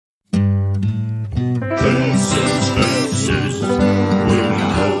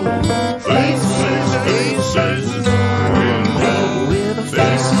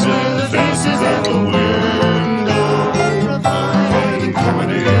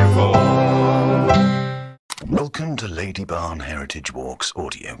to Lady Barn Heritage Walk's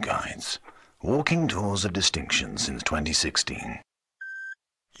audio guides. Walking tours of distinction since 2016.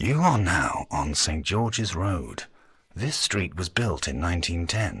 You are now on St. George's Road. This street was built in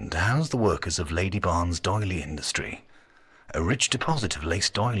 1910 to house the workers of Lady Barn's doily industry. A rich deposit of lace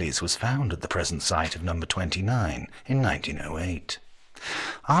doilies was found at the present site of number 29 in 1908.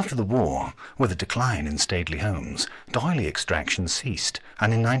 After the war, with a decline in stately homes, doily extraction ceased,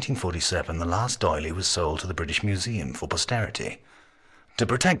 and in 1947 the last doily was sold to the British Museum for posterity. To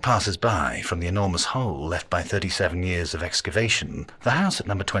protect passers-by from the enormous hole left by 37 years of excavation, the house at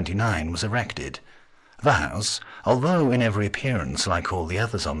number 29 was erected. The house, although in every appearance like all the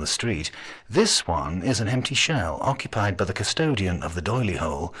others on the street, this one is an empty shell occupied by the custodian of the doily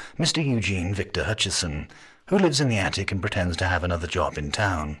hole, Mr. Eugene Victor Hutchison, who lives in the attic and pretends to have another job in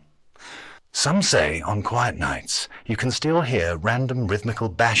town. Some say on quiet nights you can still hear random rhythmical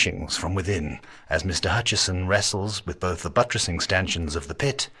bashings from within as Mr. Hutchison wrestles with both the buttressing stanchions of the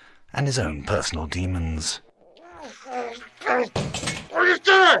pit and his own personal demons. What are you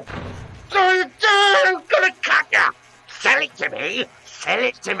doing? What are you doing? I'm gonna cut you! Sell it to me! Sell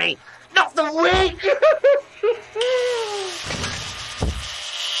it to me! Not the wig!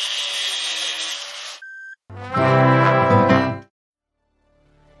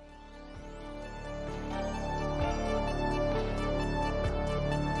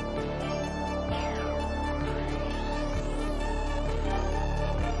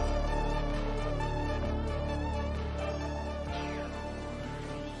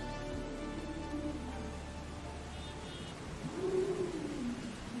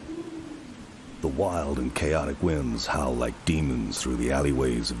 The wild and chaotic winds howl like demons through the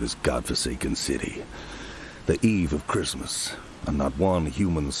alleyways of this godforsaken city. The eve of Christmas, and not one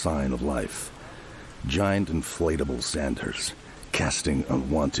human sign of life. Giant inflatable Santas, casting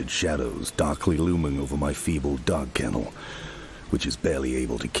unwanted shadows darkly looming over my feeble dog kennel, which is barely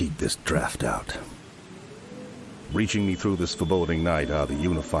able to keep this draft out. Reaching me through this foreboding night are the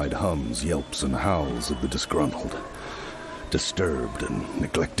unified hums, yelps, and howls of the disgruntled, disturbed and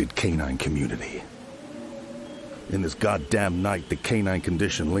neglected canine community. In this goddamn night, the canine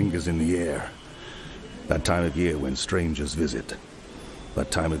condition lingers in the air. That time of year when strangers visit.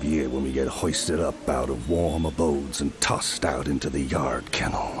 That time of year when we get hoisted up out of warm abodes and tossed out into the yard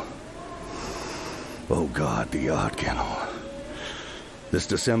kennel. Oh God, the yard kennel. This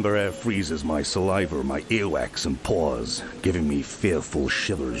December air freezes my saliva, my earwax and paws, giving me fearful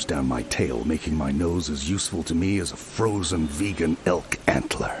shivers down my tail, making my nose as useful to me as a frozen vegan elk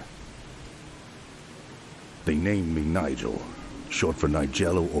antler. They named me Nigel, short for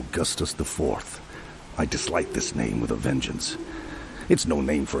Nigello Augustus IV. I dislike this name with a vengeance. It's no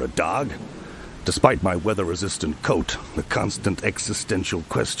name for a dog. Despite my weather-resistant coat, the constant existential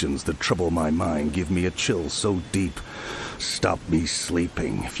questions that trouble my mind give me a chill so deep, stop me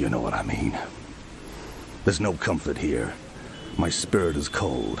sleeping, if you know what I mean. There's no comfort here. My spirit is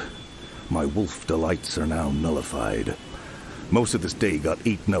cold. My wolf delights are now nullified. Most of this day got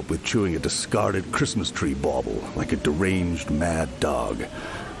eaten up with chewing a discarded Christmas tree bauble like a deranged mad dog,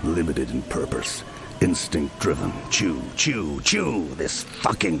 limited in purpose, instinct-driven. Chew, chew, chew this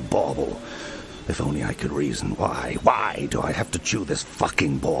fucking bauble. If only I could reason why. Why do I have to chew this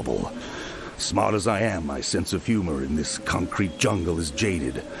fucking bauble? Smart as I am, my sense of humor in this concrete jungle is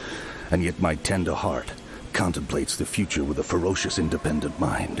jaded, and yet my tender heart contemplates the future with a ferocious independent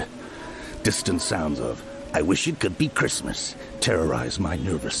mind. Distant sounds of, "I wish it could be Christmas," terrorize my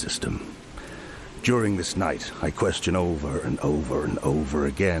nervous system. During this night, I question over and over and over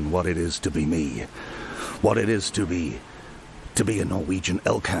again what it is to be me. What it is to be a Norwegian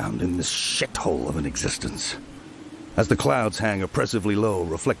elk hound in this shithole of an existence. As the clouds hang oppressively low,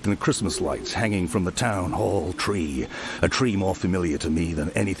 reflecting the Christmas lights hanging from the town hall tree, a tree more familiar to me than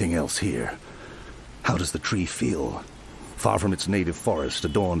anything else here. How does the tree feel? Far from its native forest,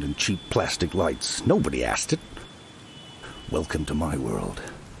 adorned in cheap plastic lights. Nobody asked it. Welcome to my world.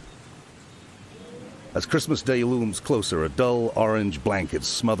 As Christmas Day looms closer, a dull orange blanket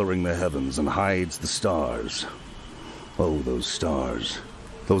smothering the heavens and hides the stars. Oh, those stars.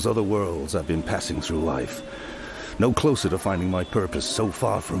 Those other worlds I've been passing through life. No closer to finding my purpose, so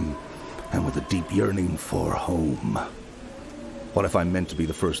far from, and with a deep yearning for, home. What if I'm meant to be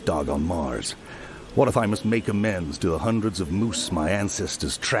the first dog on Mars? What if I must make amends to the hundreds of moose my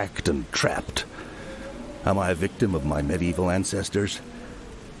ancestors tracked and trapped? Am I a victim of my medieval ancestors?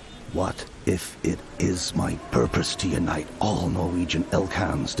 What if it is my purpose to unite all Norwegian elk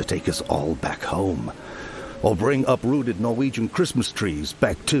hounds to take us all back home? Or bring uprooted Norwegian Christmas trees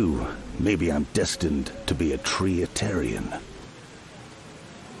back too? Maybe I'm destined to be a treeitarian.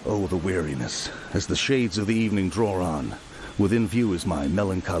 Oh, the weariness, as the shades of the evening draw on. Within view is my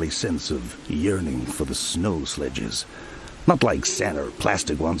melancholy sense of yearning for the snow sledges. Not like sand or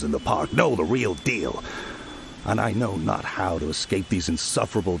plastic ones in the park, no, the real deal. And I know not how to escape these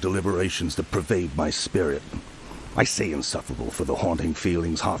insufferable deliberations that pervade my spirit. I say insufferable for the haunting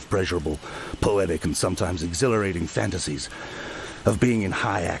feelings, half-pleasurable, poetic, and sometimes exhilarating fantasies of being in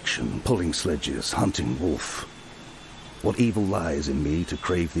high action, pulling sledges, hunting wolf. What evil lies in me to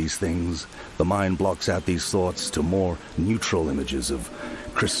crave these things? The mind blocks out these thoughts to more neutral images of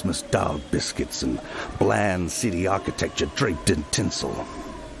Christmas dog biscuits and bland city architecture draped in tinsel.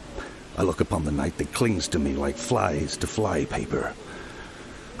 I look upon the night that clings to me like flies to fly paper.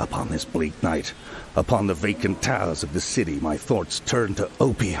 Upon this bleak night, upon the vacant towers of the city, my thoughts turn to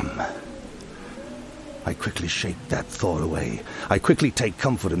opium. I quickly shake that thought away. I quickly take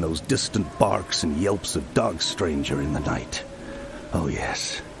comfort in those distant barks and yelps of dog stranger in the night. Oh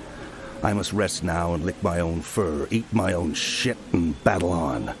yes, I must rest now and lick my own fur, eat my own shit, and battle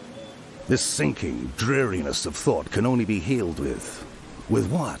on. This sinking dreariness of thought can only be healed with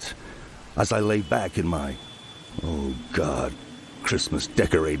what? As I lay back in my, oh God,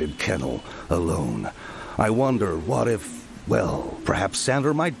 Christmas-decorated kennel, alone, I wonder what if, well, perhaps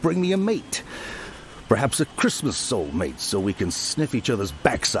Santa might bring me a mate. Perhaps a Christmas soulmate, so we can sniff each other's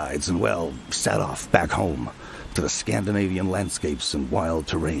backsides and, well, set off back home to the Scandinavian landscapes and wild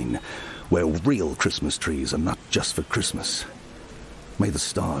terrain, where real Christmas trees are not just for Christmas. May the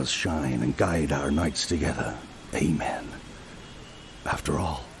stars shine and guide our nights together. Amen. After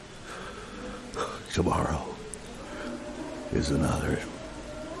all, tomorrow is another.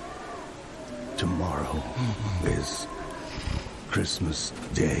 Tomorrow is Christmas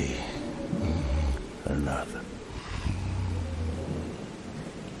Day. Another.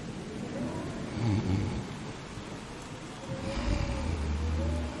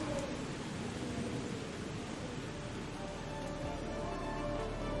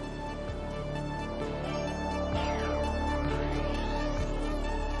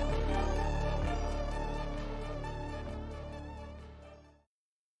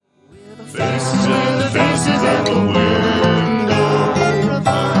 Faces at the window,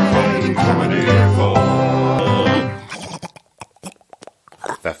 providing comedy for.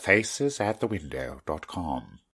 TheFacesAtTheWindow.com